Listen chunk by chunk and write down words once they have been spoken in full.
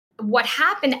what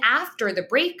happened after the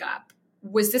breakup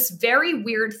was this very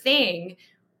weird thing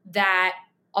that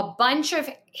a bunch of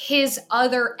his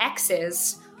other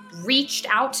exes reached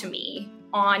out to me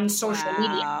on social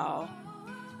media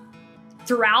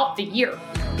throughout the year.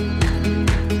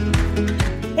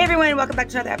 Hey everyone, welcome back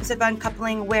to another episode of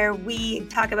UnCoupling, where we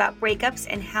talk about breakups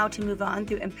and how to move on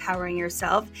through empowering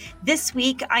yourself. This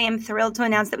week, I am thrilled to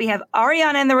announce that we have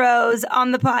Ariana and the Rose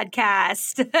on the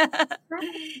podcast.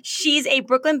 She's a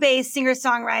Brooklyn-based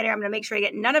singer-songwriter. I'm going to make sure I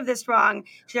get none of this wrong.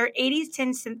 Her 80s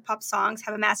teen synth pop songs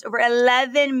have amassed over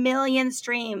 11 million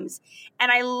streams.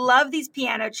 And I love these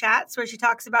piano chats where she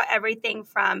talks about everything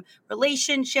from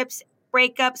relationships,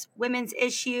 breakups, women's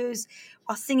issues,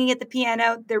 while singing at the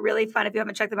piano. They're really fun if you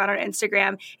haven't checked them out on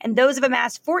Instagram. And those have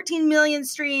amassed 14 million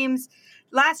streams.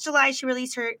 Last July, she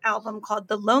released her album called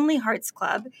The Lonely Hearts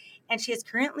Club, and she is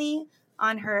currently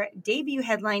on her debut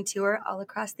headline tour all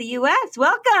across the U.S.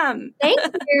 Welcome. Thank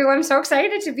you. I'm so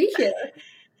excited to be here.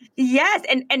 Yes.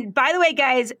 And by the way,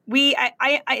 guys,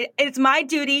 it's my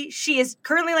duty. She is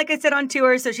currently, like I said, on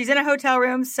tour. So she's in a hotel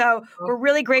room. So we're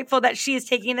really grateful that she is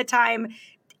taking the time.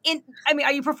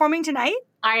 Are you performing tonight?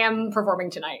 I am performing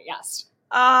tonight, yes.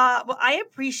 Well, I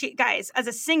appreciate, guys, as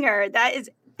a singer,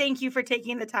 thank you for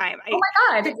taking the time. Oh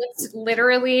my God. It's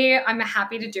literally, I'm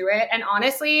happy to do it. And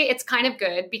honestly, it's kind of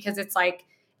good because it's like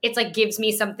gives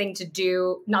me something to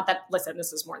do. Not that, listen,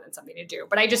 this is more than something to do,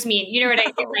 but I just mean, you know what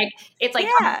I mean?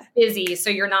 I'm busy. So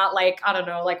you're not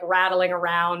rattling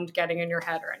around, getting in your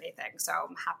head or anything. So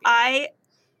I'm happy. I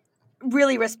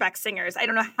really respect singers. I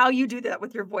don't know how you do that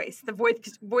with your voice, the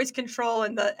voice control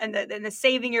and the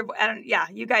saving your voice.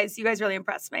 You guys really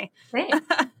impressed me.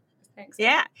 Thanks.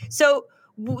 Yeah. So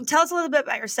tell us a little bit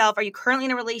about yourself. Are you currently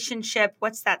in a relationship?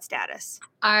 What's that status?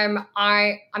 I'm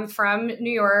from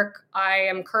New York. I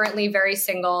am currently very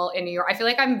single in New York. I feel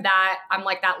like I'm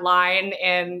like that line,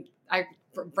 and I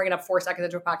bring it up 4 seconds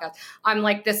into a podcast. I'm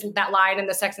like that line in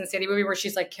the Sex and the City movie where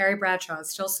she's like, Carrie Bradshaw is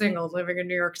still single, living in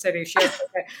New York City. She has,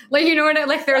 like, you know what?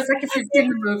 Like, there's like a scene in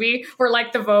the movie where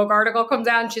like the Vogue article comes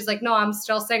out and she's like, no, I'm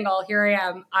still single. Here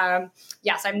I am.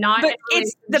 Yes, I'm not. But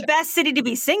it's the best city to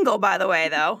be single, by the way,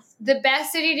 though. The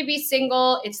best city to be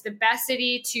single. It's the best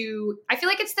city I feel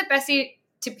like it's the best city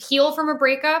to heal from a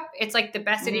breakup. It's like the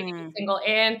best city to be single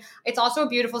in. It's also a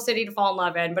beautiful city to fall in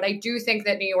love in. But I do think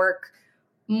that New York,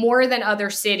 more than other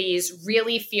cities,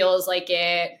 really feels like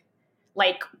it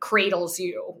like cradles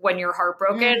you when you're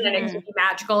heartbroken, and it can be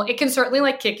magical. It can certainly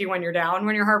like kick you when you're down,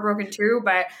 when you're heartbroken too.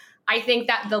 But I think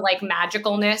that the like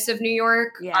magicalness of New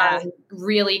York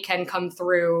really can come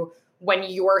through when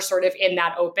you're sort of in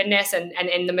that openness and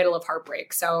in the middle of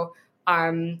heartbreak. So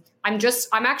I'm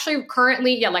actually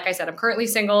currently, like I said, I'm currently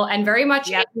single and very much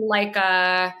in like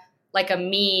a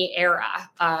me era.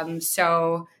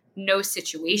 So no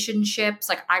situationships.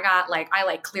 Like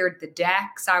I cleared the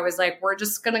decks. I was like, we're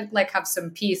just going to like have some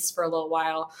peace for a little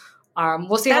while.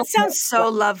 We'll see. That sounds so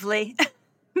lovely.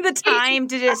 The time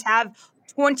to just have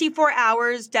 24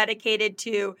 hours dedicated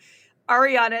to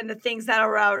Ariana and the things that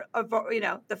are around,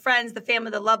 the friends, the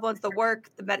family, the loved ones, the work,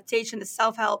 the meditation, the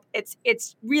self-help.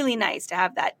 It's really nice to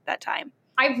have that time.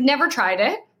 I've never tried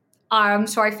it.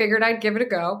 So I figured I'd give it a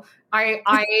go.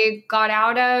 I got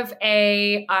out of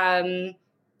a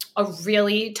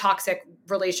really toxic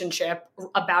relationship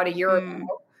about a year ago,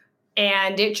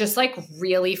 and it just like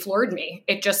really floored me.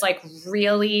 It just like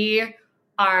really,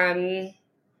 I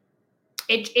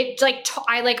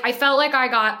felt like I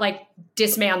got like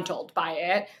dismantled by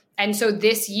it. And so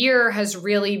this year has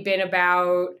really been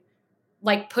about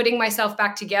like putting myself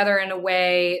back together in a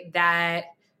way that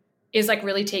is like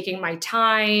really taking my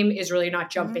time, is really not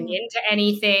jumping into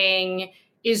anything,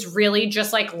 is really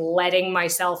just like letting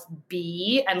myself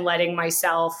be and letting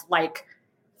myself like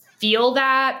feel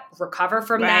that, recover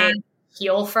from that,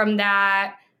 heal from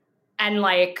that, and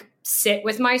like sit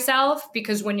with myself.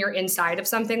 Because when you're inside of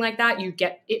something like that, you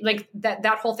get it, like that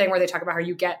whole thing where they talk about how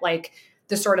you get like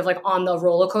the sort of like on the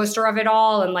roller coaster of it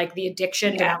all and like the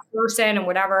addiction to that person and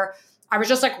whatever. I was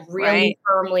just like really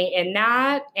firmly in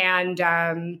that.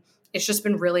 And it's just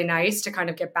been really nice to kind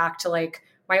of get back to like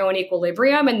my own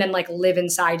equilibrium and then like live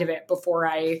inside of it before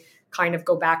I kind of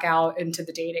go back out into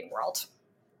the dating world.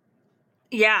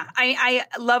 Yeah, I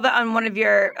love it. On one of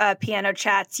your piano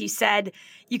chats, you said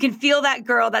you can feel that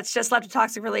girl that's just left a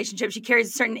toxic relationship. She carries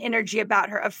a certain energy about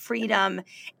her of freedom,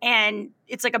 and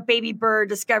it's like a baby bird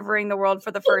discovering the world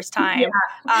for the first time.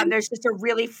 There's just a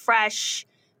really fresh,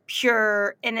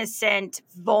 pure, innocent,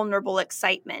 vulnerable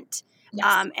excitement,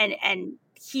 and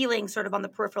healing sort of on the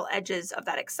peripheral edges of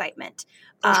that excitement.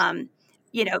 When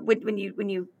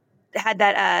you had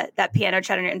that piano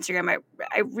chat on your Instagram,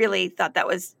 I really thought that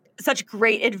was such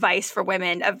great advice for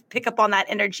women of pick up on that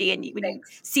energy. And when you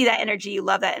see that energy, you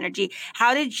love that energy.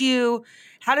 How did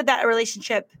that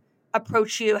relationship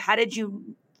approach you? How did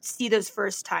you see those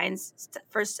first signs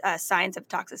of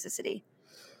toxicity?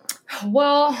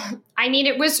 Well, I mean,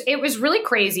 it was really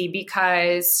crazy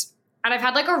because, and I've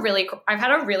had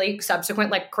a really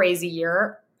subsequent like crazy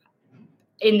year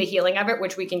in the healing of it,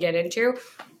 which we can get into.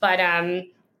 But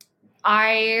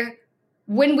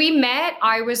when we met,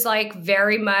 I was like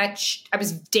I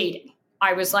was dating.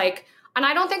 I was like, and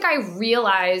I don't think I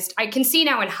realized, I can see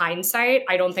now in hindsight,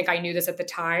 I don't think I knew this at the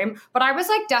time, but I was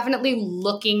like definitely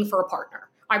looking for a partner.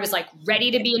 I was like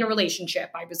ready to be in a relationship.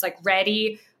 I was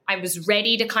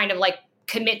ready to kind of like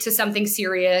commit to something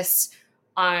serious.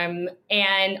 And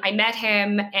I met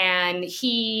him and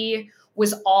he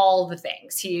was all the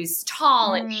things. He's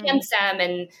tall and handsome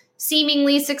and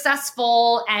seemingly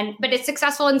successful, but it's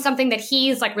successful in something that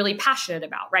he's like really passionate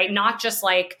about, right? Not just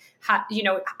like,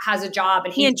 has a job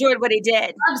and he enjoyed what he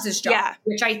did. Loves his job,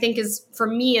 which I think is, for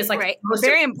me, is like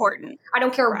very important. I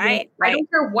don't care. I don't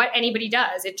care what anybody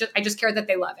does. I just care that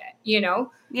they love it,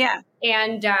 Yeah.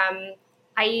 And,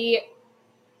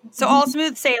 so all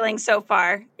smooth sailing so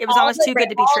far. It was almost too good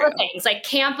to be true. All the things, like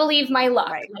can't believe my luck,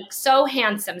 like so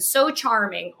handsome, so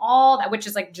charming, all that, which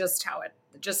is like just how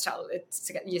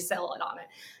you sell it on it.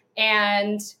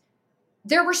 And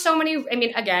there were so many, I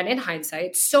mean, again, in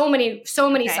hindsight, so many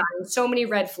signs, so many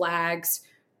red flags.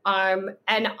 And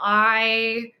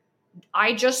I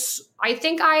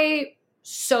think I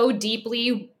so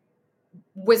deeply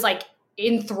was like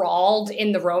enthralled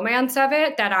in the romance of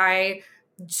it that I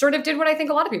sort of did what I think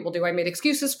a lot of people do. I made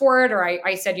excuses for it, or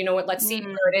I said, you know what, let's see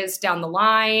where it is down the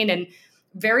line. And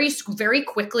very, very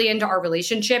quickly into our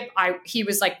relationship, he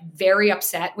was like very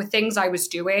upset with things I was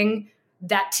doing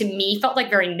that to me felt like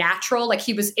very natural. Like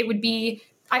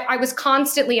I was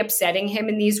constantly upsetting him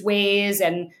in these ways.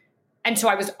 And so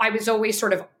I was always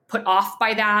sort of put off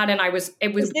by that. And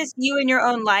is this you in your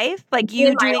own life? Like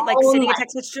you doing, like sending a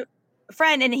text message to a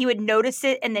friend and he would notice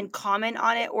it and then comment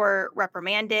on it or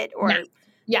reprimand it or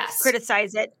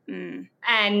criticize it. And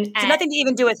so nothing to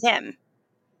even do with him.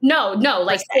 No,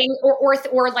 like saying, or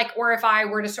if I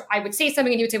were to, I would say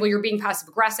something and he would say, well, you're being passive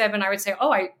aggressive. And I would say,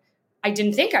 oh, I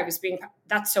didn't think I was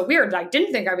that's so weird. I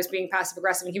didn't think I was being passive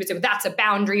aggressive. And he would say, well, that's a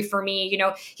boundary for me.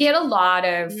 He had a lot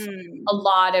of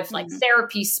like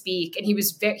therapy speak, and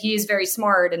he is very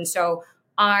smart. And so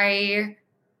I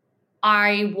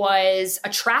was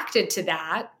attracted to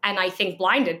that, and I think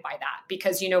blinded by that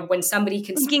because, when somebody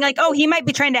can thinking like, oh, he might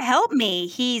be trying to help me.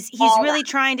 He's really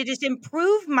trying to just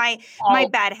improve my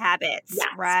bad habits. Yes.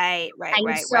 Right.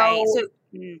 So,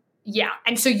 yeah.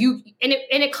 And so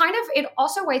it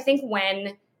also, I think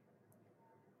when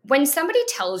somebody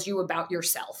tells you about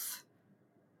yourself,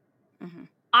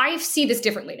 I see this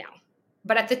differently now,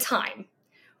 but at the time,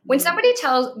 when somebody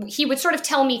he would sort of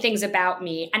tell me things about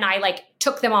me and I like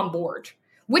took them on board,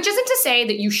 which isn't to say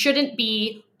that you shouldn't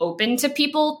be open to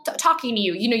people talking to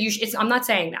you. I'm not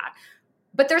saying that,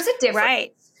 but there's a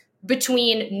difference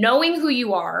between knowing who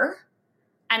you are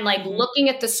and like looking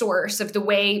at the source of the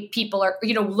way people are,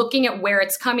 looking at where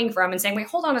it's coming from and saying, wait,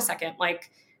 hold on a second.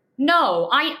 Like, no,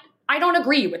 I don't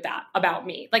agree with that about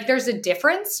me. Like there's a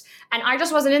difference. And I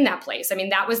just wasn't in that place. I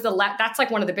mean, that's like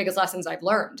one of the biggest lessons I've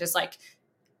learned is like,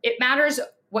 it matters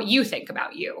what you think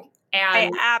about you.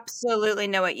 And I absolutely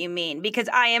know what you mean because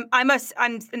I'm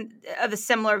of a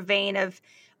similar vein of,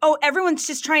 oh, everyone's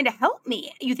just trying to help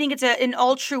me. You think it's an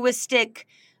altruistic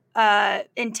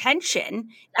intention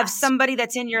of somebody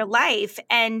that's in your life.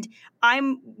 And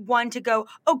I'm one to go,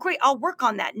 oh, great, I'll work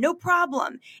on that. No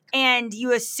problem. And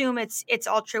you assume it's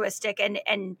altruistic.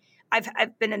 And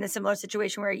I've been in a similar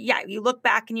situation where, you look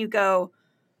back and you go,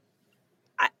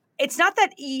 it's not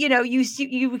that,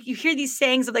 you hear these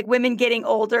sayings of like women getting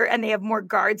older and they have more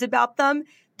guards about them.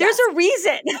 There's a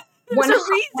reason. There's a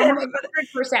reason.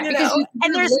 100%.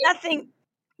 And there's nothing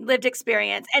lived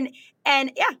experience. And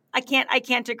I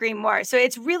can't agree more. So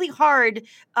it's really hard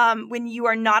when you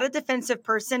are not a defensive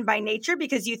person by nature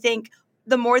because you think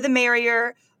the more the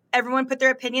merrier. Everyone put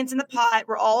their opinions in the pot.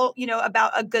 We're all,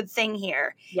 about a good thing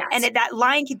here. Yes. And that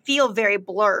line can feel very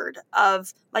blurred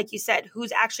of, like you said,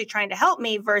 who's actually trying to help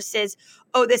me versus,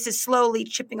 oh, this is slowly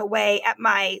chipping away at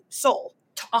my soul.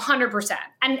 100%.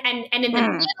 And in the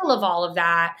middle of all of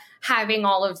that, having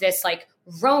all of this like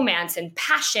romance and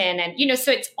passion and,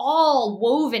 so it's all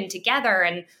woven together.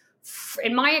 And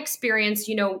in my experience,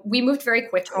 we moved very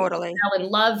quickly. Totally. We fell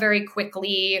in love very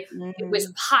quickly. It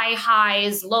was high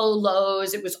highs, low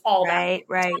lows. It was all that.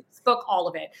 Right. Textbook, all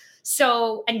of it.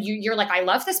 So, and you're like, I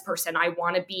love this person. I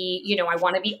want to be, I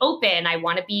want to be open. I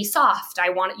want to be soft. I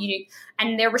want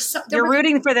and there were you're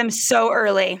rooting for them so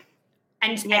early.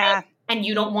 And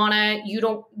you don't want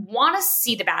to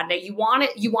see the bad in it. You want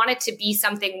it to be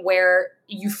something where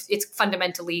it's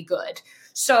fundamentally good.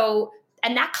 So,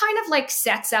 and that kind of like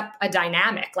sets up a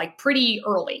dynamic like pretty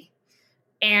early.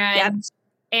 And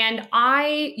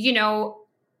I,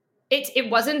 it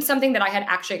wasn't something that I had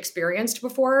actually experienced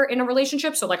before in a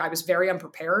relationship. So like I was very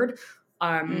unprepared.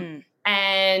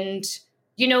 And,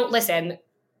 listen,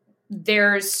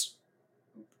 there's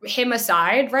him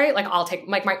aside, right? Like I'll take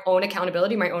like my own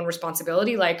accountability, my own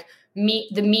responsibility. Like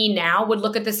the me now would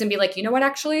look at this and be like, you know what,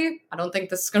 actually, I don't think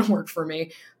this is going to work for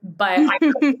me. But I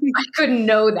couldn't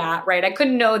know that, right? I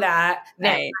couldn't know that.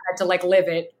 Then I had to like live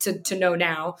it to know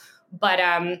now. But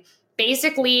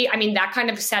basically, I mean, that kind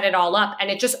of set it all up,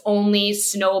 and it just only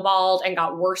snowballed and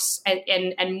got worse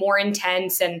and more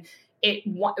intense. And it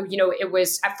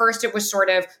was at first it was sort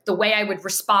of the way I would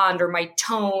respond or my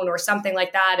tone or something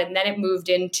like that. And then it moved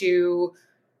into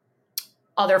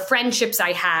other friendships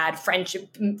I had,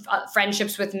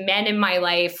 friendships with men in my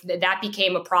life. That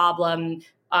became a problem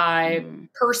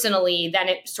personally. Then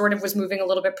it sort of was moving a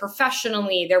little bit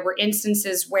professionally. There were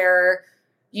instances where,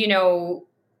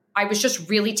 I was just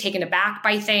really taken aback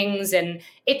by things, and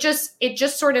it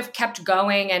just sort of kept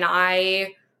going. And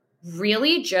I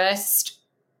really just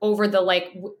over the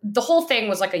whole thing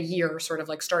was like a year, sort of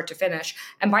like start to finish.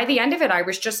 And by the end of it, I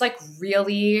was just like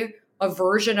really a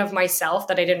version of myself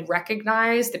that I didn't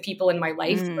recognize. The people in my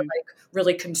life were like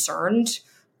really concerned.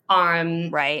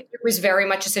 Right. It was very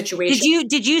much a situation.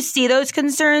 Did you see those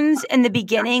concerns in the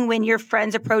beginning when your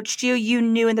friends approached you? You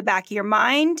knew in the back of your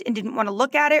mind and didn't want to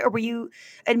look at it, or were you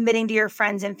admitting to your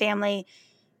friends and family,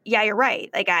 yeah, you're right.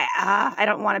 Like I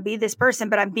don't want to be this person,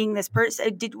 but I'm being this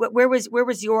person. Where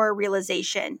was your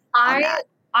realization on that?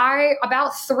 I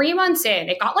about 3 months in,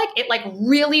 it got like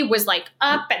really was like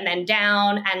up and then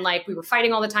down, and like we were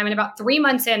fighting all the time. And about 3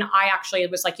 months in, I actually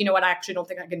was like, you know what? I actually don't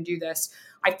think I can do this.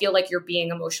 I feel like you're being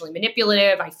emotionally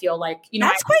manipulative. I feel like,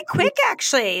 that's quite quick,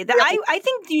 actually. I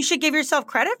think you should give yourself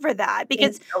credit for that,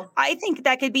 because I think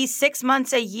that could be 6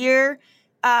 months, a year.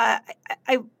 I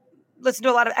listen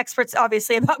to a lot of experts,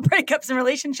 obviously, about breakups and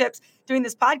relationships doing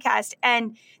this podcast,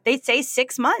 and they say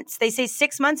 6 months. They say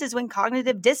 6 months is when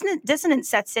cognitive dissonance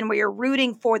sets in, where you're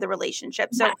rooting for the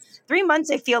relationship. So 3 months,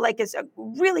 I feel like, is a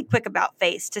really quick about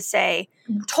face to say,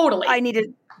 totally, I need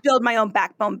to build my own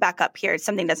backbone back up here.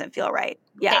 Something doesn't feel right.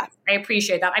 Yeah. I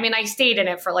appreciate that. I mean, I stayed in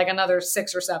it for like another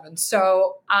 6 or 7.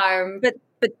 So, but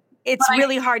it's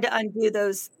really hard to undo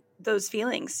those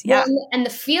feelings. Yeah. Well, and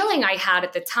the feeling I had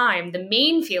at the time, the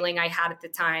main feeling I had at the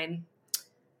time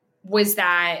was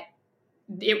that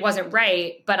it wasn't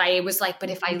right. But I was like, but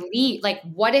if I leave, like,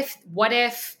 what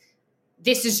if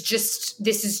this is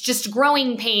just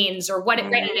growing pains, or what if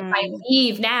I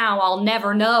leave now, I'll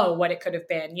never know what it could have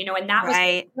been, and that was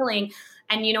the feeling.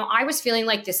 And, I was feeling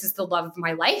like this is the love of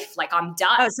my life. Like I'm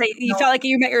done. Oh, so you felt like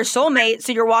you met your soulmate.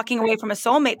 So you're walking away from a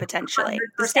soulmate potentially. 100%.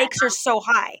 The stakes are so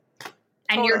high.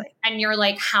 And you're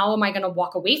like, how am I going to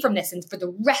walk away from this? And for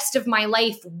the rest of my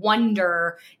life,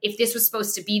 wonder if this was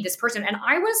supposed to be this person. And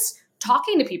I was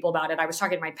talking to people about it. I was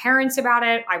talking to my parents about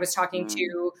it. I was talking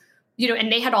to, and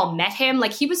they had all met him.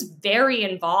 Like he was very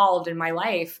involved in my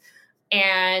life.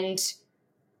 And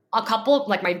a couple,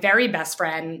 like my very best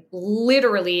friend,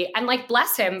 literally, and like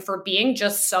bless him for being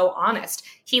just so honest.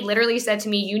 He literally said to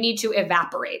me, you need to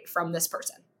evaporate from this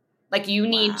person. Like you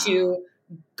need to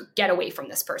get away from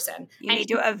this person. You need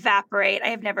to evaporate. I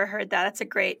have never heard that. That's a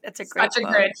great quote.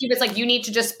 He was like, you need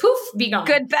to just poof, be gone.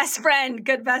 Good best friend.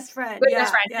 Best friend.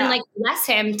 Yeah. And like, bless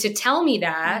him to tell me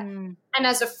that. And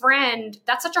as a friend,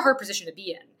 that's such a hard position to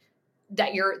be in.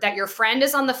 That your friend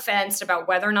is on the fence about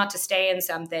whether or not to stay in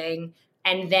something,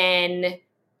 and then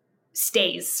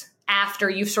stays after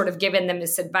you've sort of given them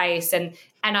this advice. And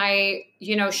I,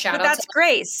 shout out. That's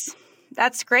grace.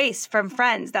 That's grace from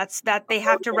friends. That they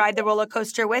have to ride the roller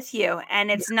coaster with you, and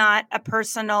it's not a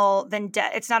personal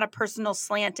it's not a personal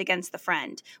slant against the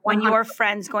friend. When your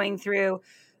friend's going through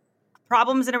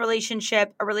problems in a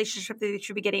relationship that they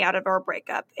should be getting out of, or a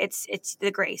breakup, it's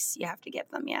the grace you have to give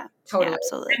them. Yeah, totally, yeah,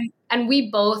 absolutely. And we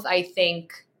both, I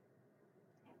think,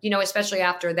 especially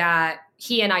after that,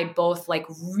 he and I both like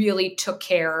really took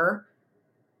care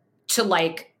to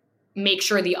like make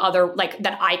sure the other, like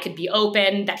that I could be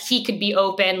open, that he could be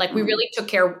open. Like we really took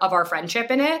care of our friendship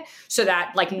in it, so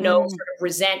that like no sort of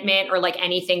resentment or like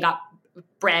anything got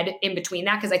bred in between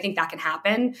that, because I think that can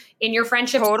happen in your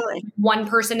friendships. Totally. One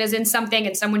person is in something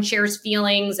and someone shares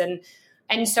feelings.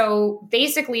 And so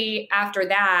basically after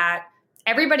that,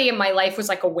 everybody in my life was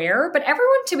like aware, but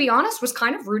everyone, to be honest, was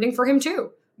kind of rooting for him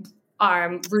too.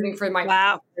 Rooting for my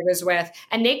Wow. I was with.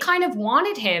 And they kind of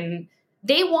wanted him.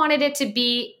 They wanted it to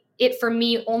be it for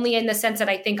me only in the sense that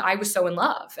I think I was so in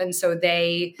love. And so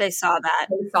they saw that.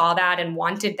 They saw that and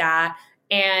wanted that.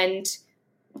 And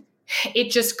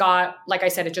it just got, like I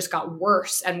said, it just got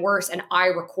worse and worse. And I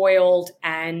recoiled,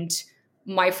 and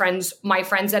my friends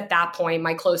at that point,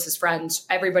 my closest friends,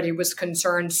 everybody was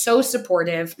concerned, so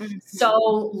supportive,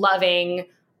 so loving.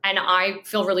 And I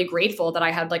feel really grateful that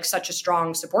I had like such a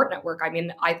strong support network. I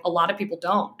mean, a lot of people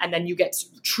don't. And then you get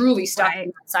truly stuck in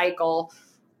that cycle.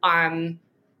 And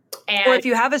or if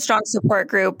you have a strong support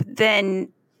group, then,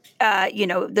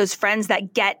 those friends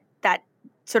that get that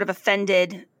sort of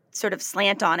offended sort of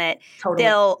slant on it, totally.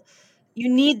 You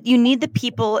need the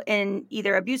people in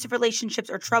either abusive relationships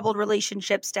or troubled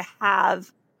relationships to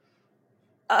have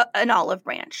an olive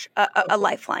branch, a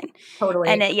lifeline. Totally.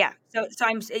 And so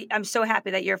I'm so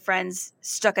happy that your friends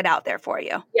stuck it out there for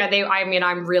you. Yeah,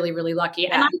 I'm really, really lucky.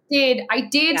 Yeah. And I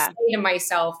did say to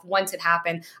myself once it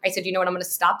happened, I said, you know what, I'm going to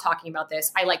stop talking about this.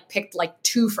 I picked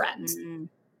 2 friends. Mm-hmm.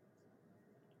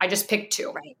 I just picked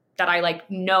 2. Right. That I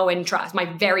know and trust, my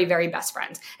very, very best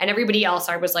friends. And everybody else,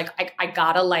 I was like, I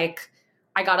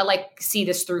gotta see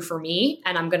this through for me.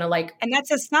 And I'm gonna and that's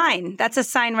a sign. That's a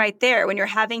sign right there when you're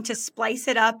having to splice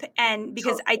it up. And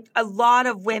because a lot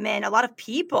of women, a lot of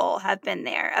people have been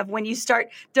there of when you start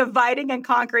dividing and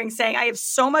conquering, saying, I have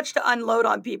so much to unload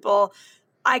on people.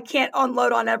 I can't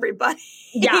unload on everybody.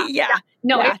 Yeah.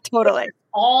 No, totally.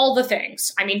 All the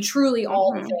things. I mean, truly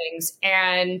all the things.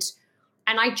 And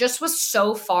I just was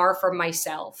so far from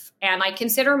myself. And I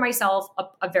consider myself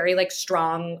a very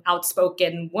strong,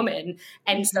 outspoken woman.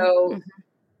 And so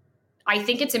I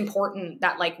think it's important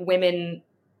that women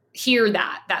hear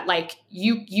that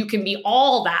you can be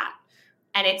all that,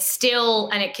 and it still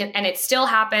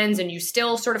happens, and you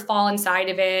still sort of fall inside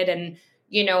of it. And,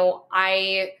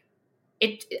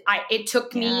 it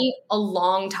took me a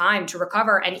long time to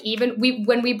recover. And even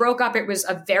when we broke up, it was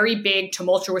a very big,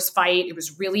 tumultuous fight. It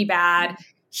was really bad.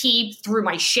 He threw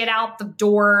my shit out the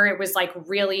door. It was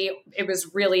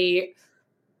really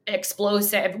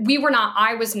explosive.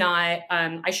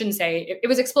 I shouldn't say, it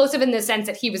was explosive in the sense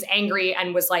that he was angry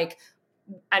and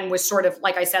was sort of,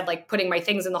 like I said, putting my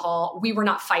things in the hall. We were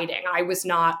not fighting. I was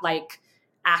not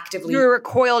actively. You were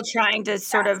recoiled, trying to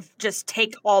sort of just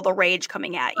take all the rage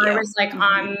coming at you. I was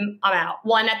I'm out.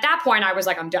 Well, and at that point I was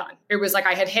I'm done. It was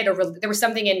I had hit there was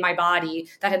something in my body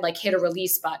that had hit a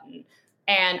release button.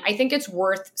 And I think it's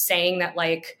worth saying that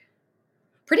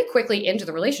pretty quickly into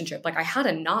the relationship, I had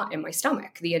a knot in my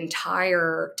stomach the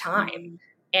entire time.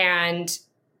 And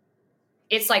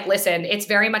it's listen, it's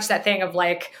very much that thing of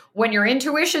when your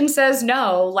intuition says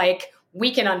no, we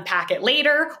can unpack it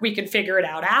later. We can figure it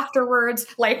out afterwards.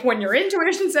 When your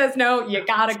intuition says no, you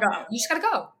gotta go. You just gotta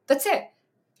go. That's it.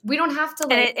 We don't have to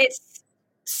and it's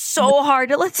so hard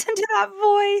to listen to that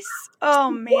voice. Oh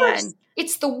man.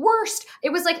 It's the worst.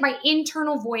 It was my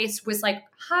internal voice was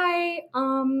hi,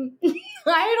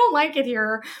 I don't like it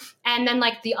here. And then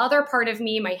the other part of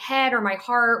me, my head or my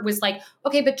heart was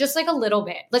okay, but just a little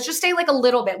bit. Let's just stay a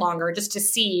little bit longer just to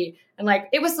see. And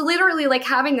it was literally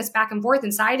having this back and forth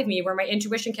inside of me where my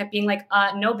intuition kept being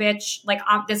no bitch,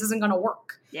 this isn't going to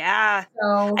work. Yeah.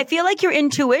 So I feel your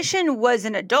intuition was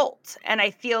an adult, and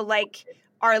I feel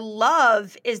our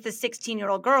love is the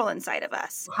 16-year-old girl inside of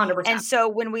us. 100%. And so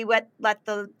when we let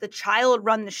the child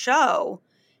run the show,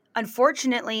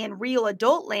 unfortunately, in real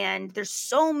adult land, there's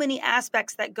so many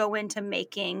aspects that go into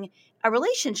making a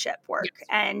relationship work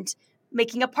and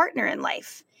making a partner in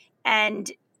life.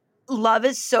 And love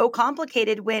is so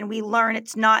complicated when we learn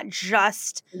it's not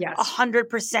just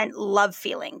 100% love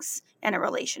feelings in a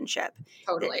relationship.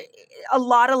 Totally. A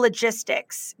lot of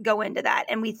logistics go into that.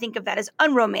 And we think of that as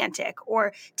unromantic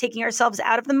or taking ourselves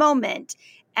out of the moment.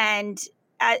 And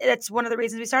that's one of the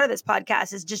reasons we started this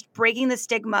podcast, is just breaking the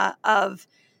stigma of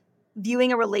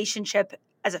viewing a relationship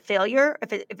as a failure.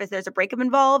 If there's a breakup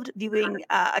involved, viewing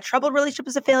a troubled relationship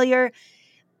as a failure.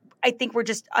 I think we're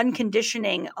just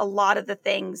unconditioning a lot of the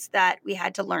things that we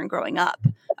had to learn growing up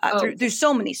through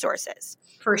so many sources.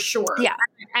 For sure. Yeah.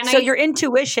 And so your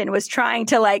intuition was trying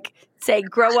to say,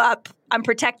 grow up. I'm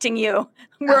protecting you.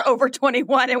 We're over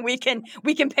 21 and we can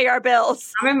pay our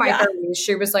bills. I'm in my 30s.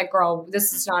 She was girl,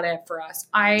 this is not it for us.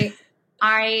 I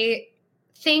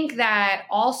think that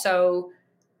also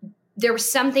there was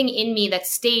something in me that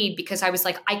stayed because I was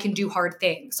like, I can do hard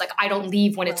things. Like, I don't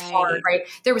leave when it's hard, right?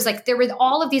 There were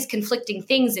all of these conflicting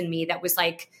things in me that was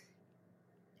like,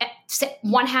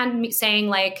 one hand me saying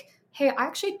like, hey, I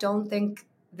actually don't think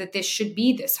that this should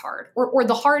be this hard, or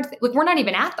the hard, like, we're not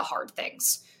even at the hard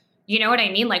things. You know what I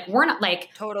mean? Like, we're not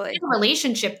like totally in a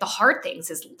relationship. The hard things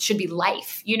should be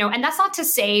life, you know? And that's not to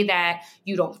say that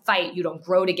you don't fight, you don't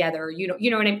grow together. You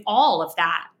know what I mean? All of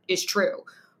that is true,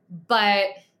 but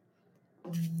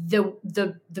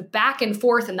the back and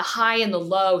forth and the high and the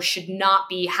low should not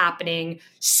be happening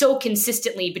so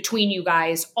consistently between you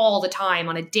guys all the time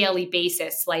on a daily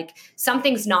basis. Like,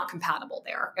 something's not compatible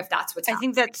there if that's what's happening. I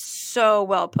think that's so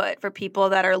well put for people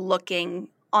that are looking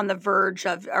on the verge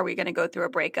of, are we going to go through a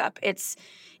breakup?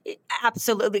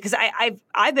 Absolutely, because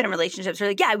I've been in relationships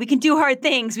where like, yeah, we can do hard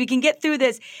things, we can get through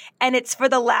this, and it's for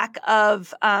the lack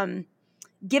of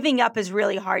giving up is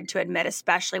really hard to admit,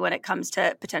 especially when it comes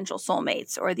to potential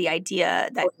soulmates or the idea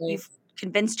that you've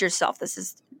convinced yourself this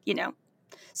is,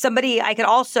 somebody.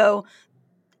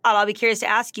 I'll be curious to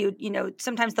ask you,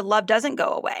 sometimes the love doesn't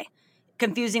go away,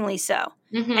 confusingly so.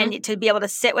 Mm-hmm. And to be able to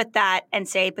sit with that and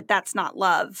say, but that's not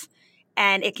love.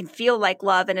 And it can feel like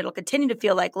love and it'll continue to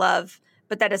feel like love,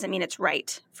 but that doesn't mean it's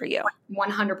right for you.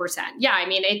 100%. Yeah. I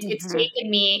mean,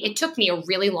 it took me a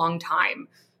really long time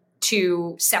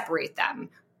to separate them.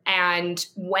 And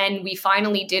when we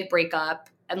finally did break up,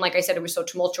 and like I said, it was so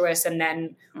tumultuous, and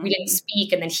then we didn't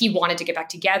speak, and then he wanted to get back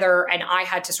together, and I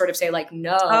had to sort of say like,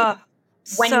 no.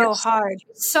 So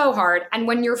hard. And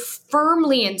when you're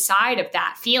firmly inside of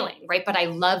that feeling, right? But I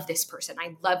love this person.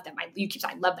 I love them. I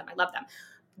love them.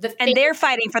 And they're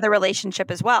fighting for the relationship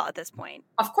as well at this point.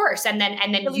 Of course. And then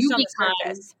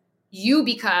you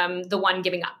become the one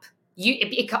giving up.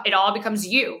 It all becomes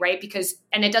you, right?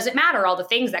 And it doesn't matter all the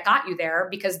things that got you there,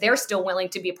 because they're still willing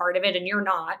to be a part of it and you're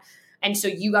not. And so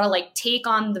you got to like take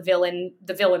on the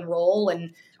villain role.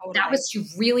 And that was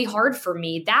really hard for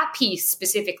me. That piece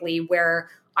specifically, where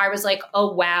I was like,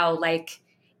 oh, wow. Like,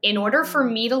 in order for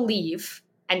me to leave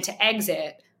and to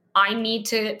exit, I need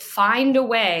to find a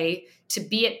way to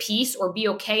be at peace or be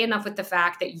okay enough with the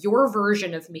fact that your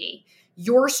version of me,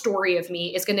 your story of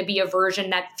me, is going to be a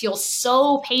version that feels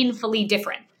so painfully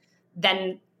different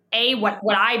than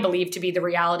what I believe to be the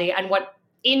reality, and what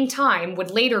in time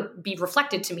would later be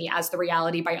reflected to me as the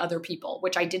reality by other people,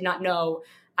 which I did not know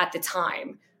at the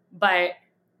time. But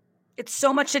it's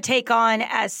so much to take on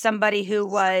as somebody who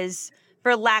was,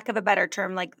 for lack of a better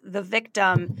term, like the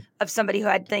victim of somebody who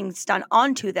had things done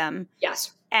onto them.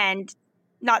 Yes. And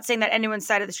not saying that anyone's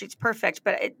side of the street's perfect,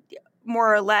 but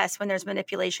more or less, when there's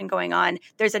manipulation going on,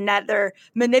 there's another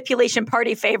manipulation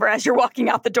party favor as you're walking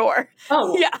out the door.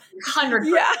 Oh, yeah. 100%.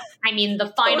 Yeah. I mean,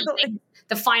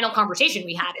 the final conversation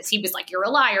we had is he was like, you're a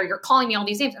liar. You're calling me all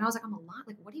these names. And I was like, I'm a liar.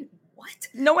 Like, what?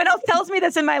 No one else tells me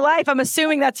this in my life. I'm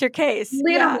assuming that's your case.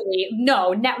 Literally. Yeah.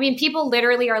 No. I mean, people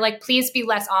literally are like, please be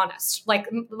less honest. Like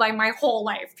my whole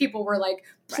life, people were like,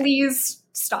 please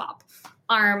stop.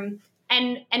 And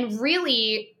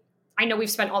really, I know we've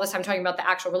spent all this time talking about the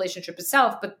actual relationship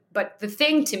itself, but the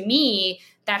thing to me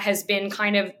that has been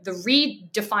kind of the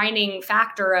redefining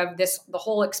factor of the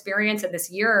whole experience of this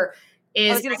year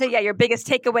is— I was going to say, your biggest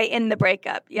takeaway in the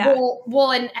breakup. Yeah.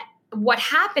 Well, and what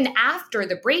happened after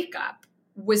the breakup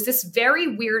was this very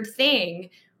weird thing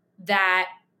that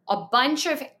a bunch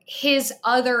of his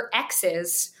other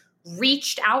exes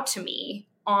reached out to me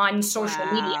on social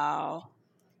media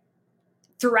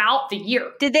throughout the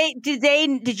year.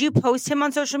 Did you post him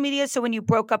on social media? So when you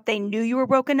broke up, they knew you were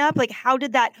broken up? Like, how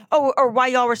did that, or while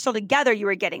y'all were still together, you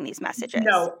were getting these messages?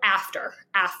 No, after.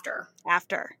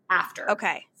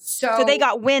 Okay. So they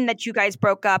got wind that you guys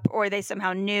broke up, or they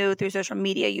somehow knew through social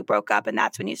media you broke up, and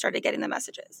that's when you started getting the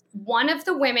messages. One of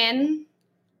them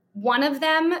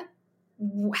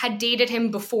had dated him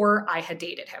before I had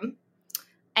dated him.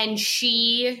 And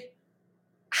she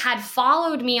had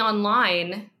followed me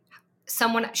online.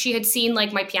 She had seen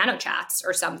like my piano chats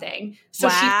or something. So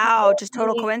just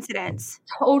total coincidence.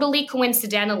 Totally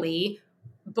coincidentally,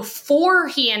 before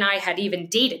he and I had even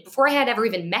dated, before I had ever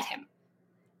even met him.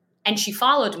 And she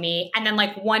followed me. And then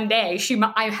like one day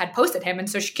I had posted him. And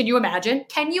so can you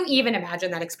even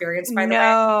imagine that experience, by the way?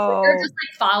 You're just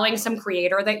like following some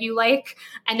creator that you like,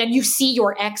 and then you see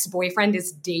your ex-boyfriend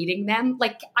is dating them.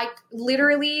 Like, I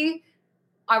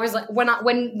was like,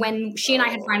 when she and I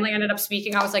had finally ended up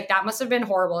speaking, I was like, that must have been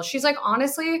horrible. She's like,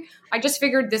 honestly, I just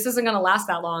figured this isn't going to last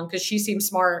that long because she seems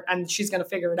smart and she's going to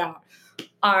figure it out.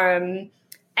 And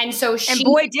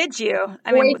boy, did you.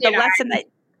 I mean, the lesson that...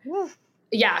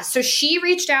 Yeah. So she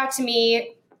reached out to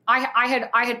me.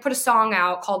 I had put a song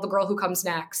out called The Girl Who Comes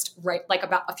Next, right? Like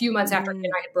about a few months after he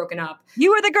and I had broken up.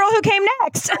 You were the girl who came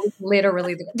next.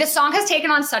 Literally. This song has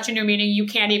taken on such a new meaning. You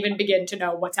can't even begin to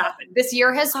know what's happened. This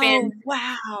year has been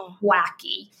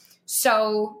wacky.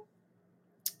 So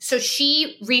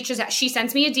she reaches out, she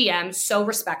sends me a DM, so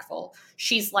respectful.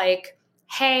 She's like,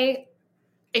 hey,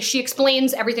 she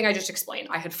explains everything I just explained.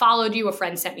 I had followed you. A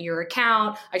friend sent me your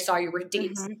account. I saw you were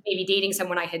maybe dating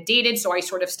someone I had dated. So I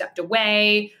sort of stepped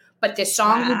away. But this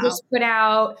song you just put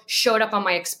out showed up on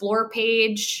my Explore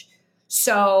page.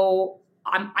 So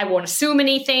I won't assume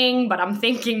anything, but I'm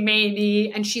thinking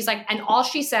maybe. And she's like, and all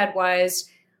she said was,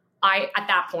 at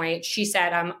that point, she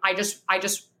said, I just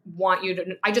want you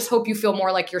to, I just hope you feel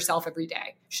more like yourself every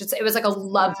day. It was like a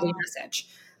lovely message.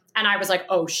 And I was like,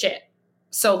 oh shit.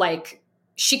 So like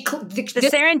the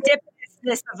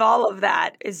serendipitousness of all of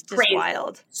that is just crazy.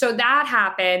 Wild. So that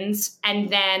happens. And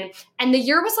the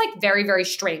year was like very, very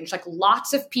strange. Like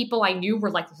lots of people I knew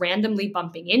were like randomly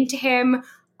bumping into him.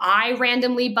 I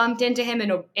randomly bumped into him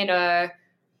in a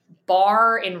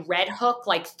bar in Red Hook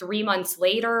like 3 months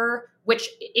later, which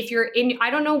if you're in, I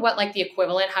don't know what like the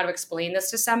equivalent, how to explain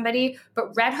this to somebody,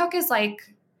 but Red Hook is like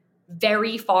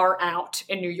very far out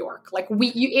in New York. Like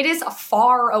it is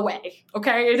far away.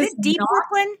 Okay. It is deep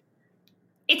Brooklyn.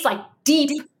 It's like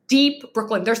deep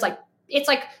Brooklyn. There's like, it's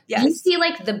like, yes. You see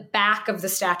like the back of the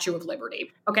Statue of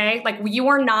Liberty. Okay. Like you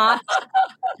are not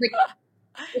like,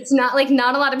 it's not like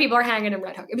not a lot of people are hanging in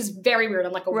Red Hook. It was very weird.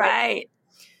 I'm like, right.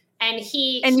 And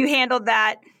you handled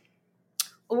that.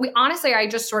 Honestly, I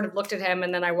just sort of looked at him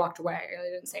and then I walked away. I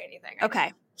didn't say anything.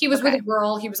 Okay. He was with a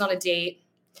girl. He was on a date.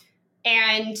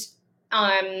 And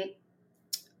that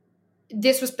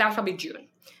was probably June.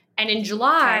 And in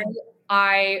July,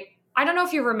 I don't know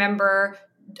if you remember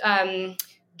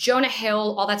Jonah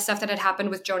Hill, all that stuff that had happened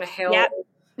with Jonah Hill. Yep.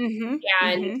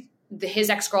 And his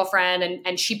ex-girlfriend,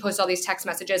 and she posted all these text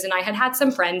messages. And I had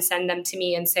some friends send them to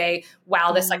me and say,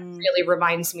 wow, this like really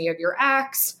reminds me of your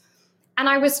ex. And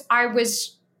I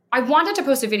wanted to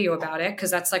post a video about it because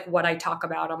that's like what I talk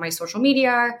about on my social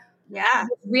media. Yeah. I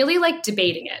was really like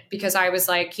debating it because I was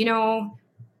like, I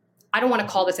don't want to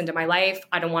call this into my life.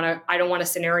 I don't want a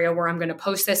scenario where I'm going to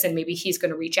post this and maybe he's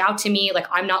going to reach out to me. Like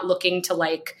I'm not looking to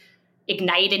like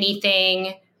ignite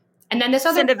anything. And then this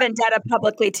other send a vendetta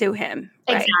publicly to him.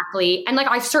 Right? Exactly. And like,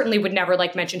 I certainly would never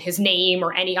like mention his name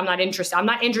or I'm not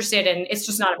interested in, it's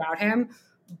just not about him.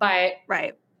 But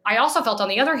I also felt on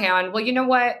the other hand, well, you know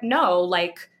what? No,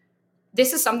 like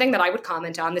this is something that I would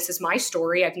comment on. This is my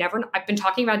story. I've been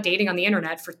talking about dating on the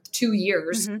internet for 2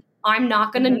 years. I'm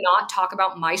not going to not talk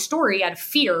about my story out of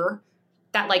fear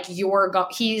that like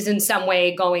he's in some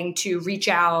way going to reach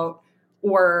out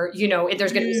or,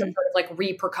 there's going to be some sort of like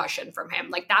repercussion from him.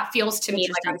 Like that feels to me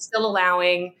like I'm still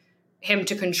allowing him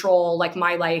to control like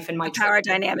my life and my power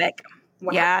dynamic.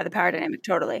 Wow. Yeah. The power dynamic.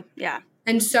 Totally. Yeah.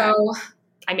 And so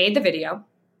I made the video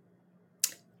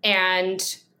and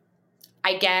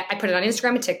I put it on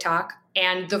Instagram and TikTok,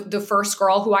 and the first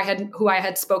girl who I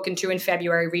had spoken to in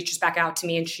February reaches back out to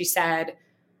me and she said,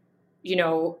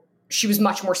 she was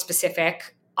much more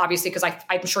specific, obviously, because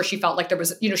I'm sure she felt like there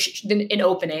was, an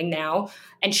opening now.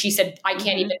 And she said, I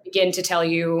can't even begin to tell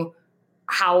you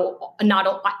how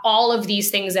not all of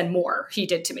these things and more he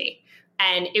did to me.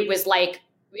 And it was like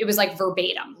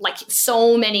verbatim, like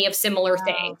so many of similar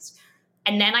things.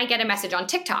 And then I get a message on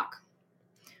TikTok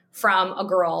from a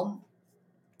girl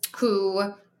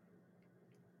who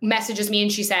messages me and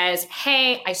she says,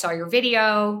 hey, I saw your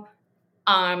video.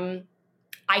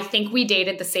 I think we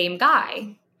dated the same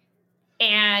guy.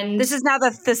 And this is now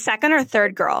the second or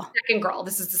third girl? Second girl.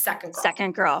 This is the second girl.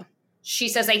 Second girl. She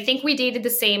says, I think we dated the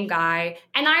same guy.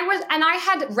 And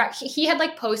he had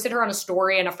like posted her on a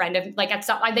story, and a friend of like,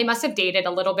 they must have dated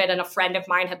a little bit. And a friend of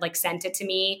mine had like sent it to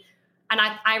me. And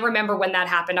I remember when that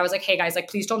happened, I was like, hey guys, like,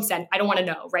 please don't send, I don't want to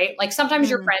know. Right. Like sometimes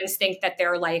your friends think that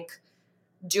they're like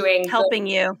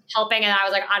helping. And I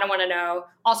was like, I don't want to know.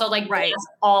 Also like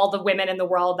all the women in the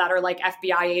world that are like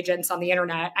FBI agents on the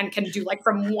internet and can do like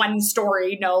from one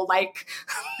story,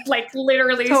 like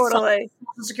literally totally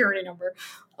security number.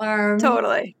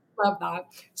 Totally. Love that.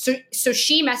 So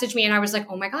she messaged me and I was like,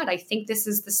 oh my God, I think this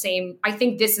is the same. I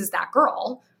think this is that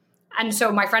girl. And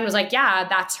so my friend was like, yeah,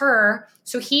 that's her.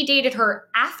 So he dated her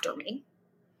after me.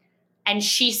 And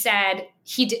she said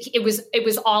it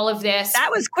was all of this.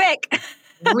 That was quick.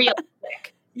 Real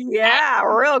quick. Yeah,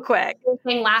 real quick. The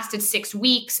thing lasted 6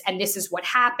 weeks and this is what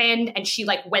happened. And she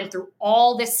like went through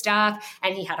all this stuff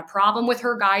and he had a problem with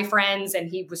her guy friends and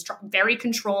he was very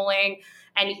controlling.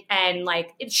 And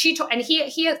like he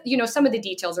some of the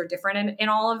details are different in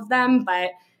all of them,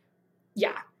 but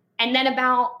yeah. And then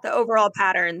about the overall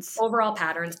patterns.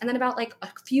 And then about like a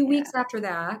few weeks after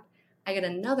that, I get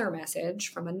another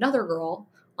message from another girl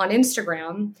on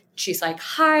Instagram. She's like,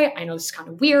 hi, I know this is kind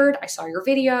of weird. I saw your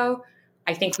video.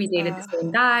 I think we dated the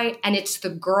same guy. And it's the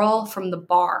girl from the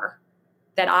bar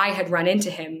that I had run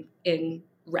into him in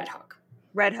Red Hook.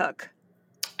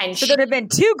 And so there have been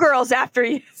 2 girls after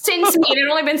you. Since me. It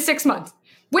had only been 6 months.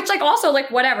 Which like also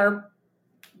like whatever.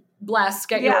 Bless.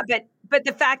 But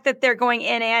the fact that they're going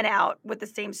in and out with the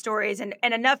same stories and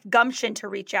enough gumption to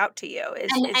reach out to you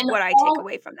is what I take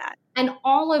away from that. And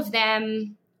all of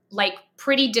them like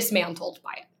pretty dismantled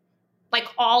by it. Like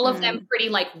all of them pretty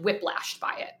like whiplashed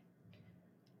by it.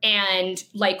 And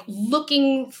like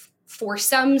looking for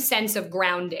some sense of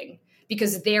grounding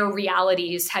because their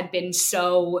realities had been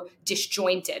so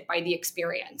disjointed by the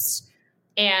experience.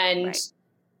 And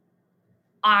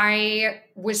I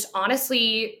was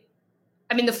honestly...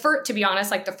 I mean, to be honest,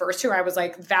 like the first 2, I was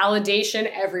like validation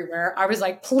everywhere. I was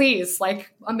like, please,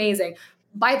 like amazing.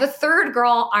 By the third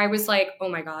girl, I was like, oh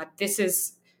my God, this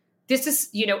is, it's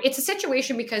a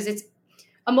situation because it's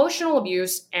emotional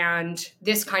abuse and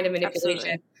this kind of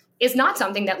manipulation is not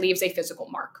something that leaves a physical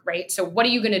mark, right? So what are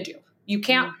you going to do? You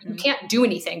can't do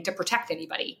anything to protect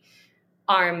anybody.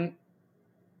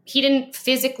 He didn't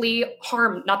physically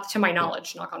harm, not to my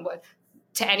knowledge, knock on wood,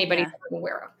 to anybody that I'm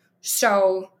aware of.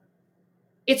 So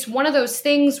it's one of those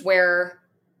things where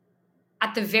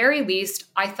at the very least,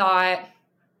 I thought,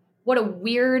 what a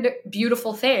weird,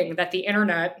 beautiful thing that the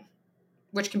internet,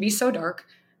 which can be so dark,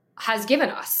 has given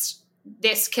us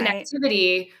this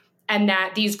connectivity and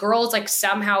that these girls like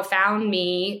somehow found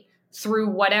me through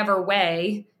whatever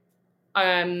way.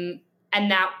 And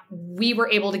that we were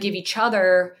able to give each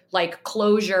other like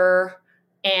closure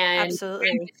and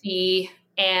empathy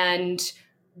and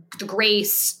the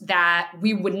grace that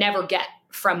we would never get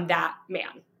from that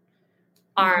man.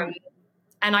 And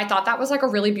I thought that was like a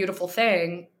really beautiful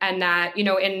thing. And that,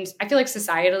 and I feel like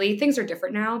societally things are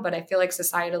different now, but I feel like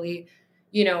societally,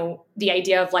 the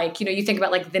idea of like, you think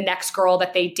about like the next girl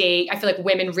that they date. I feel like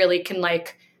women really can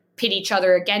like pit each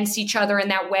other against each other in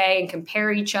that way and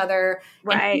compare each other.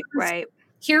 Right.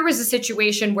 Here was a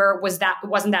situation where it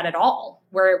wasn't that at all,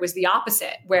 where it was the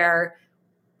opposite, where,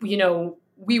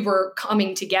 we were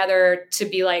coming together to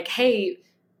be like, hey,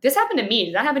 this happened to me.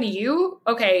 Did that happen to you?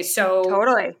 Okay. So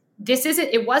totally.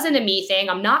 It wasn't a me thing.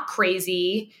 I'm not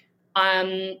crazy.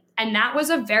 And that was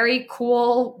a very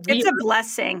cool. It's a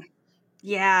blessing.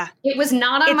 Yeah. It was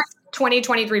not on my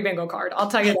 2023 bingo card. I'll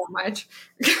tell you that much.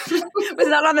 It was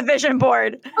not on the vision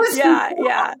board.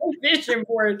 Yeah. Vision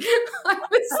board.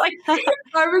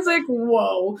 I was like,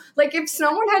 whoa. Like if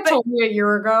someone had told me a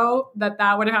year ago that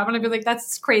would have happened, I'd be like,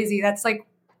 that's crazy. That's like,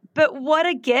 but what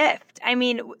a gift. I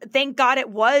mean, thank God it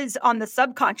was on the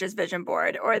subconscious vision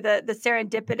board or the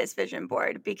serendipitous vision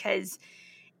board because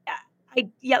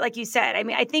like you said, I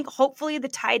mean, I think hopefully the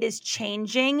tide is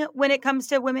changing when it comes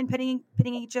to women pitting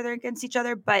each other against each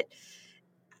other. But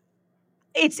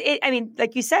I mean,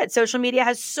 like you said, social media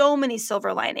has so many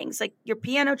silver linings. Like your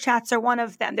piano chats are one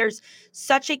of them. There's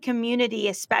such a community,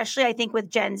 especially I think with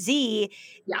Gen Z,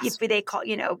 if they call,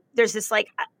 there's this like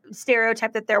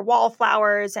stereotype that they're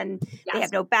wallflowers and they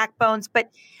have no backbones,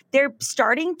 but they're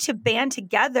starting to band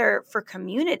together for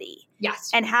community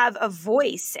and have a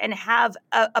voice and have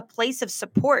a place of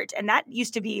support. And that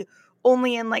used to be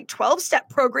only in like 12-step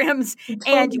programs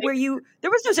and where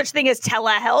there was no such thing as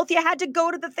telehealth. You had to go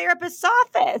to the therapist's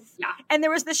office. Yeah. And there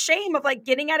was the shame of like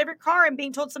getting out of your car and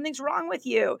being told something's wrong with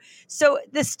you. So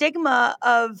the stigma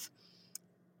of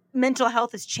mental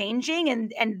health is changing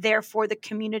and therefore the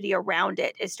community around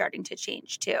it is starting to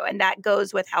change too. And that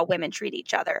goes with how women treat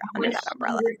each other under that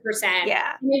umbrella. 100%.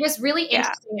 Yeah. And it was really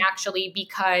interesting actually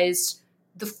because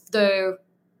the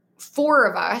 4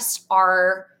 of us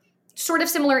are sort of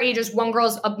similar ages. One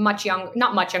girl's not much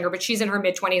younger, but she's in her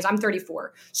mid-20s. I'm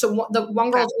 34. So the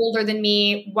one girl's older than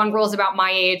me. One girl's about my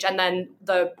age. And then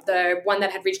the one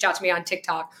that had reached out to me on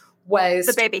TikTok was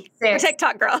the baby, the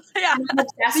TikTok girl. Yeah.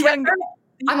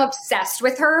 I'm obsessed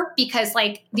with her because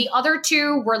like the other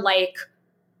 2 were like,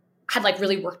 had like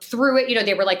really worked through it.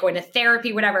 They were like going to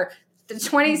therapy, whatever. The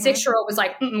 26-year-old was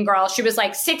like, girl. She was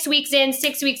like 6 weeks in,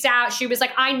 6 weeks out. She was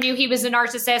like, I knew he was a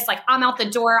narcissist. Like, I'm out the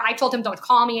door. I told him, don't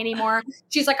call me anymore.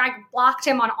 She's like, I blocked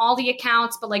him on all the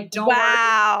accounts, but like, don't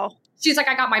worry. She's like,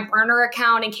 I got my burner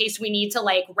account in case we need to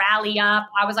like rally up.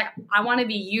 I was like, I want to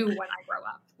be you when I grow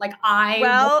up. Like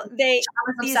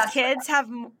these kids have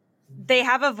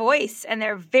a voice and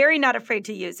they're very not afraid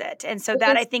to use it. And so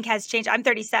that I think has changed. I'm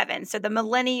 37. So the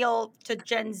millennial to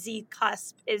Gen Z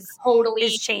cusp is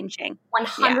changing.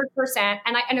 100%.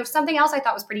 And I know something else I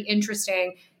thought was pretty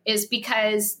interesting is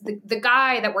because the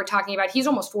guy that we're talking about, he's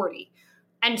almost 40.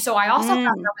 And so I also thought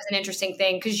that was an interesting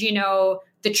thing because,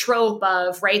 the trope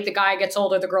of, right, the guy gets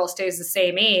older, the girl stays the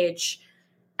same age.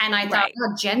 And I thought,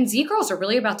 well, Gen Z girls are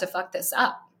really about to fuck this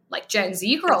up. Like Gen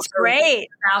Z girls are really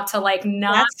about to like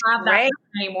not have that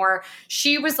anymore.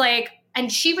 She was like,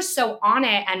 and she was so on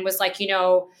it and was like,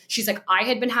 she's like, I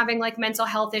had been having like mental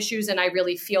health issues. And I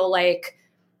really feel like,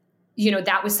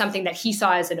 that was something that he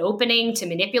saw as an opening to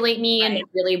manipulate me. And it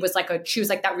really was like she was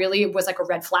like, that really was like a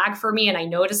red flag for me. And I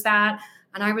noticed that.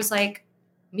 And I was like,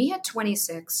 me at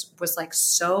 26 was like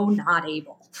so not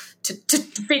able to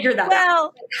figure that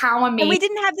out. Like, how amazing. And we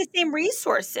didn't have the same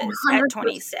resources at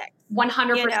 26.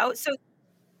 100%. So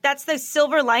that's the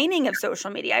silver lining of social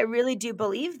media. I really do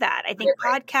believe that. I think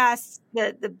podcasts,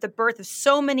 the birth of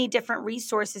so many different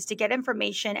resources to get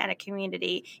information and a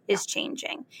community is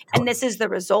changing. And this is the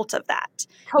result of that.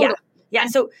 Totally. Yeah.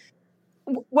 So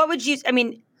what would you,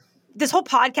 this whole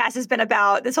episode has been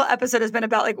about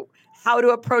like how to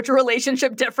approach a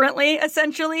relationship differently,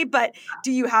 essentially. But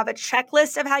do you have a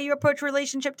checklist of how you approach a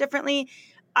relationship differently?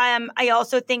 I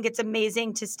also think it's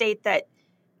amazing to state that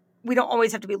we don't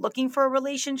always have to be looking for a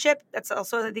relationship. That's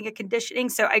also, I think, a conditioning.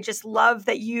 So I just love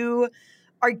that you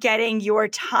are getting your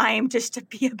time just to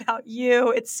be about you.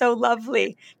 It's so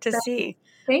lovely to see.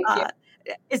 Thank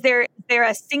you. Is there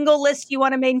a single list you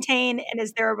want to maintain? And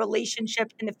is there a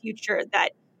relationship in the future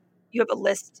that you have a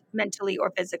list mentally or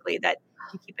physically that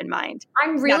you keep in mind?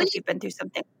 Now that you've been through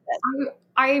something like this.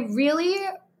 I really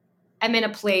am in a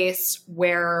place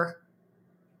where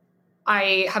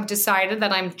I have decided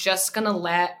that I'm just going to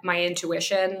let my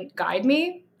intuition guide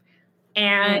me.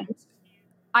 And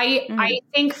I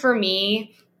think for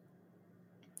me,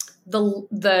 the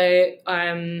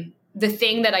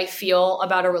thing that I feel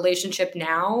about a relationship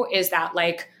now is that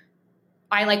like,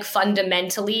 I like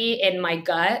fundamentally in my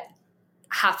gut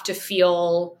have to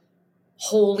feel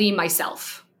wholly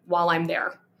myself while I'm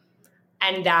there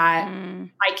and that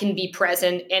I can be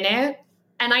present in it.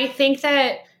 And I think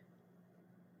that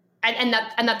And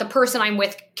that the person I'm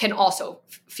with can also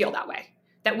feel that way.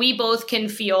 That we both can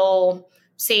feel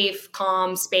safe,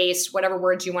 calm, space, whatever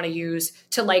words you want to use,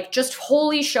 to like just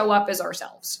wholly show up as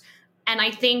ourselves. And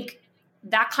I think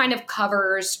that kind of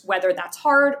covers whether that's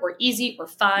hard or easy or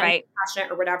fun, passionate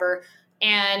or whatever.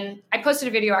 And I posted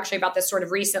a video actually about this sort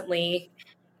of recently.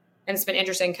 And it's been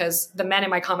interesting because the men in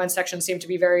my comment section seem to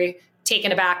be very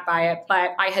taken aback by it.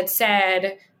 But I had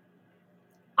said,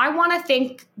 I want to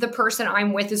think the person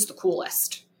I'm with is the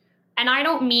coolest. And I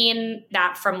don't mean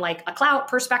that from like a clout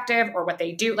perspective or what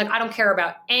they do. Like, I don't care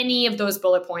about any of those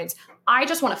bullet points. I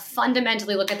just want to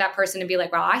fundamentally look at that person and be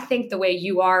like, wow, I think the way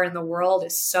you are in the world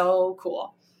is so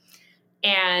cool.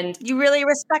 And you really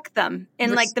respect them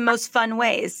in like the most fun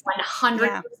ways.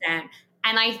 100%. And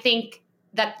I think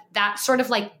that sort of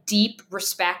like deep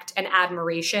respect and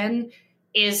admiration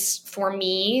is for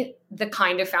me the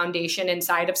kind of foundation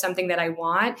inside of something that I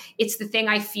want. It's the thing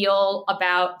I feel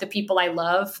about the people I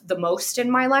love the most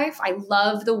in my life. I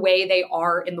love the way they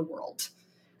are in the world.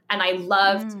 And I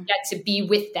love to get to be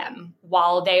with them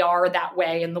while they are that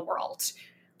way in the world.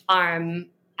 And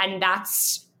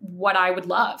that's what I would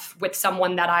love with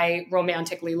someone that I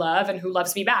romantically love and who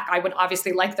loves me back. I would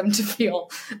obviously like them to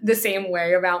feel the same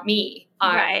way about me.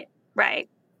 Right.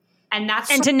 And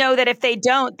to know that if they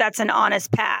don't, that's an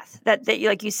honest path. That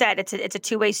like you said, it's a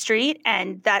two-way street,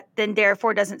 and that then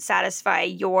therefore doesn't satisfy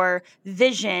your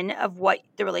vision of what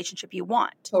the relationship you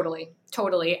want. Totally.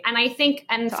 And I think,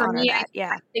 and for me, I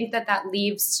think that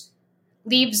leaves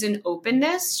an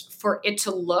openness for it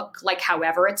to look like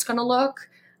however it's going to look.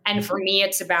 And for me,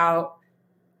 it's about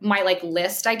my like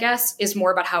list, I guess, is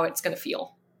more about how it's going to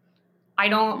feel. I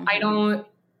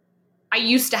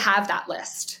used to have that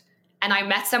list. And I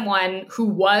met someone who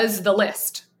was the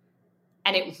list,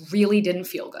 and it really didn't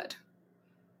feel good.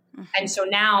 And so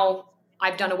now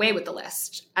I've done away with the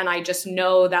list, and I just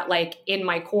know that like in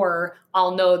my core,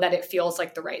 I'll know that it feels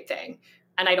like the right thing,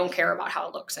 and I don't care about how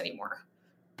it looks anymore.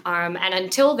 And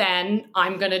until then,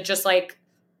 I'm going to just like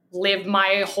live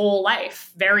my whole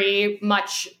life very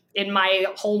much in my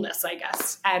wholeness, I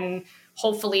guess. And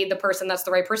hopefully the person that's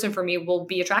the right person for me will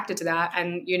be attracted to that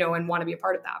and, and want to be a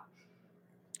part of that.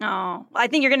 Oh, I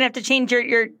think you're going to have to change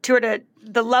your tour to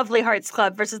the Lovely Hearts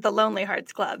Club versus the Lonely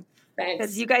Hearts Club. Thanks.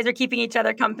 Because you guys are keeping each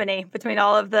other company between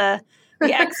all of the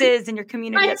exes and your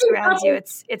community that surrounds you.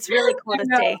 It's really cool to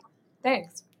see.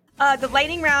 Thanks. The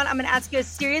lightning round, I'm going to ask you a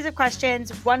series of questions,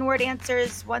 one-word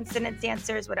answers, one-sentence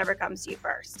answers, whatever comes to you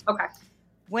first. Okay.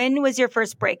 When was your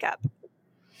first breakup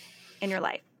in your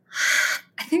life?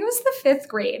 I think it was the 5th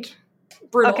grade.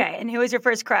 Brutal. Okay. And who was your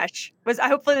first crush?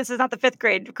 Hopefully this is not the 5th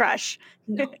grade crush.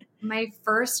 No. My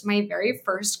very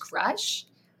first crush,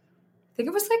 I think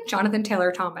it was like Jonathan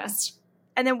Taylor Thomas.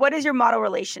 And then what is your model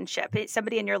relationship? It's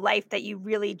somebody in your life that you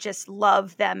really just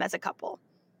love them as a couple.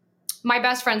 My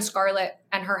best friend Scarlett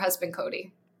and her husband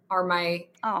Cody are my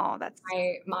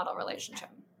model relationship.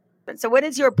 So what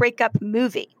is your breakup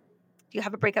movie? Do you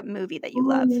have a breakup movie that you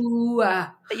love?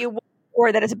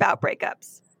 Or that is about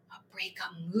breakups? A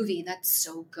breakup movie, that's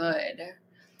so good.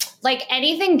 Like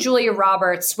anything Julia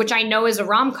Roberts, which I know is a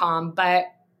rom-com, but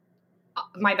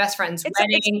My Best Friend's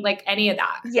Wedding, like any of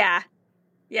that. Yeah.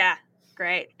 Yeah.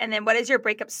 Great. And then what is your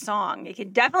breakup song? It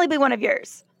can definitely be one of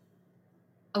yours.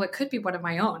 Oh, it could be one of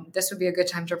my own. This would be a good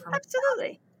time to promote.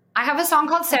 Absolutely. I have a song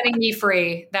called Setting Me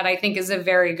Free that I think is a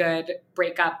very good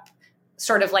breakup,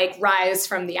 sort of like rise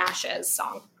from the ashes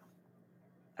song.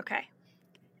 Okay.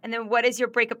 And then what is your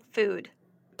breakup food?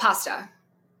 Pasta.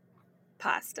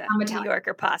 New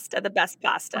Yorker pasta, the best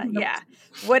pasta. Yeah.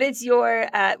 What is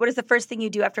the first thing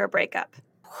you do after a breakup?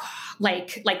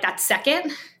 Like that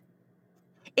second?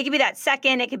 It could be that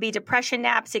second. It could be depression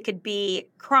naps. It could be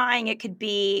crying. It could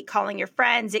be calling your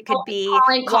friends. It could be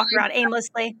walking around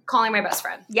aimlessly. Calling my best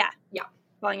friend. Yeah.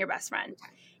 Calling your best friend.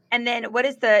 And then what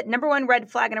is the number one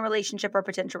red flag in a relationship or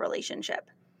potential relationship?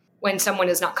 When someone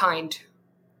is not kind.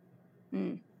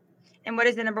 And what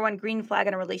is the number one green flag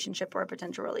in a relationship or a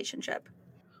potential relationship?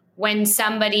 When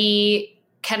somebody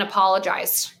can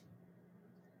apologize.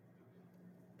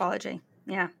 Apology.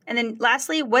 Yeah. And then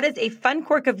lastly, what is a fun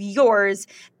quirk of yours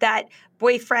that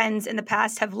boyfriends in the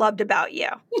past have loved about you?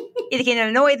 It can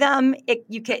annoy them.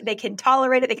 They can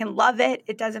tolerate it. They can love it.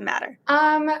 It doesn't matter.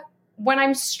 When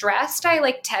I'm stressed,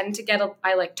 I tend to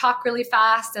I talk really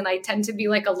fast, and I tend to be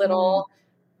like a little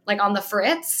like on the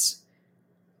fritz.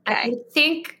 Okay.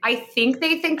 I think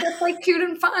they think that's like cute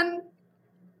and fun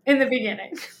in the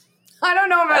beginning. I don't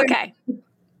know about it.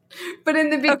 But in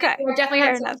the beginning,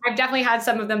 I've definitely had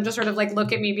some of them just sort of like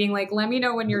look at me being like, let me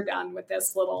know when you're done with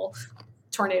this little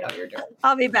tornado you're doing.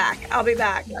 I'll be back.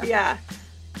 Yeah.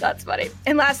 That's funny.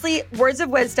 And lastly, words of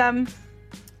wisdom.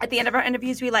 At the end of our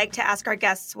interviews, we like to ask our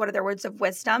guests what are their words of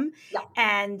wisdom. Yeah.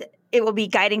 And it will be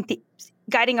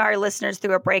guiding our listeners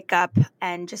through a breakup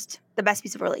and just the best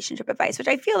piece of relationship advice, which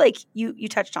I feel like you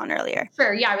touched on earlier.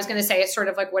 Sure. Yeah. I was going to say it's sort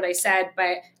of like what I said,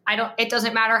 but it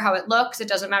doesn't matter how it looks. It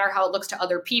doesn't matter how it looks to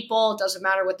other people. It doesn't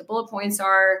matter what the bullet points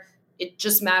are. It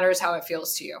just matters how it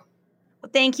feels to you. Well,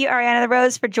 thank you, Ariana the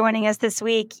Rose, for joining us this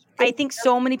week. I think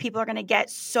so many people are going to get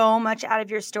so much out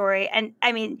of your story. And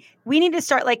I mean, we need to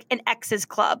start like an exes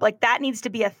club. Like that needs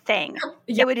to be a thing.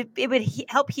 Yeah. It would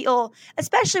help heal,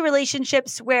 especially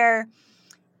relationships where,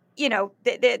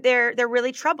 they're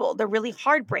really troubled. They're really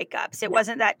hard breakups. It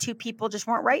wasn't that two people just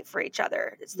weren't right for each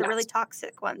other. It's the really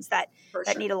toxic ones that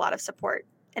need a lot of support.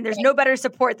 And there's no better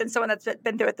support than someone that's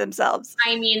been through it themselves.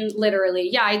 I mean, literally.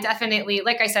 Yeah, I definitely,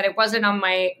 like I said, it wasn't on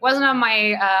my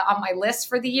list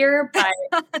for the year,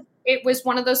 but it was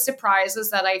one of those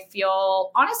surprises that I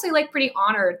feel honestly like pretty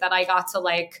honored that I got to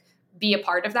like be a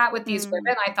part of that with these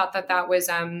women. I thought that was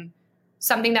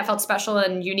something that felt special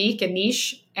and unique and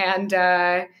niche. And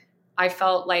I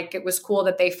felt like it was cool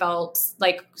that they felt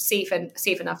like safe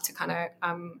enough to kind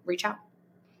of reach out.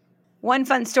 One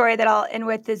fun story that I'll end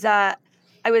with is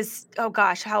I was,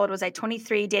 how old was I?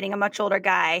 23, dating a much older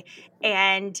guy,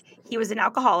 and he was an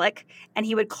alcoholic, and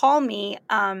he would call me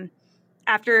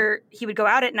after he would go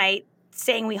out at night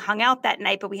saying we hung out that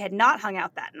night, but we had not hung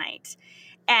out that night.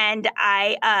 And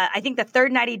I think the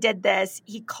third night he did this,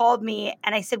 he called me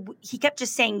and I said, he kept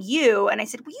just saying you. And I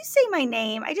said, will you say my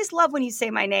name? I just love when you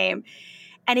say my name.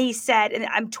 And he said, and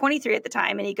I'm 23 at the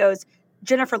time, and he goes,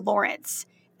 Jennifer Lawrence.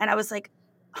 And I was like,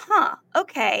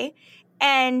 okay.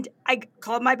 And I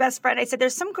called my best friend. I said,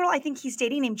 there's some girl I think he's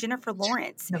dating named Jennifer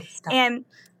Lawrence. No, stop. And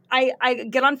I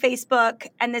get on Facebook,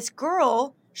 and this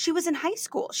girl, she was in high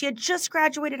school. She had just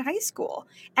graduated high school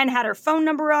and had her phone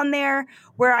number on there,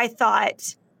 where I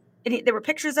thought, there were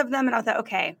pictures of them, and I thought,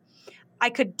 okay, I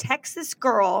could text this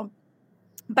girl,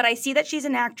 but I see that she's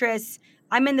an actress.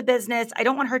 I'm in the business. I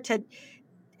don't want her to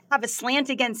have a slant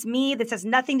against me. This has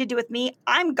nothing to do with me.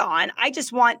 I'm gone. I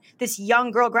just want this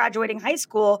young girl graduating high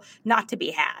school not to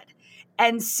be had.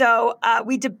 And so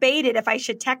we debated if I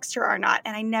should text her or not,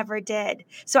 and I never did.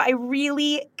 So I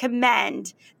really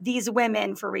commend these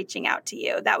women for reaching out to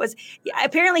you.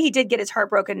 Apparently he did get his heart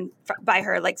broken by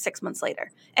her like 6 months later.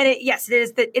 And it is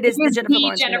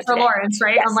the Jennifer Lawrence,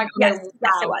 right? Yes, I'm like, yes,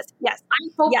 it was. Yes. I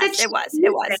hope that it was.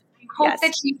 I hope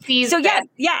that she sees so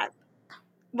yeah.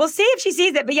 We'll see if she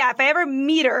sees it. But yeah, if I ever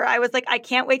meet her, I was like, I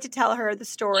can't wait to tell her the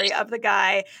story of the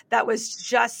guy that was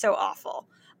just so awful.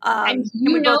 And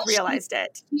we both realized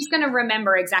it. She's going to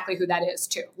remember exactly who that is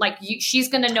too. Like she's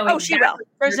going to know. Oh, she will.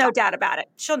 There's no doubt about it.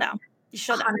 She'll know.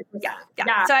 She'll know. 100%.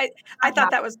 Yeah. So I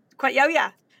thought that was quite,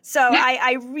 yeah. So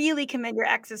I really commend your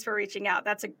exes for reaching out.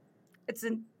 It's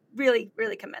a really,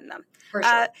 really commend them. For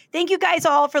sure. Thank you guys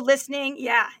all for listening.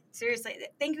 Yeah, seriously.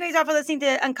 Thank you guys all for listening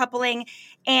to UnCoupling.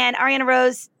 And Ariana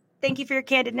Rose, thank you for your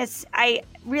candidness. I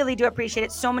really do appreciate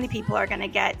it. So many people are going to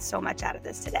get so much out of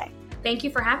this today. Thank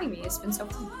you for having me. It's been so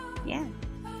fun. Yeah.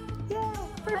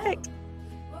 Perfect.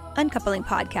 UnCoupling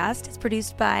Podcast is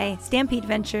produced by Stampede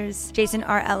Ventures, Jason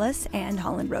R. Ellis, and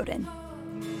Holland Roden.